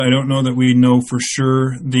I don't know that we know for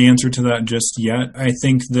sure the answer to that just yet. I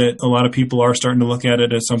think that a lot of people are starting to look at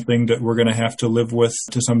it as something that we're going to have to live with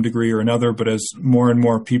to some degree or another. But as more and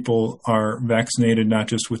more people are vaccinated, not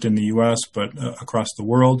just within the U.S., but across the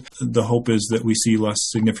world, the hope is that we see less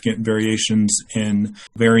significant variations in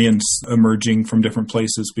variants emerging from different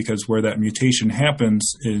places, because where that mutation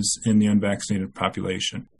happens is in the unvaccinated population.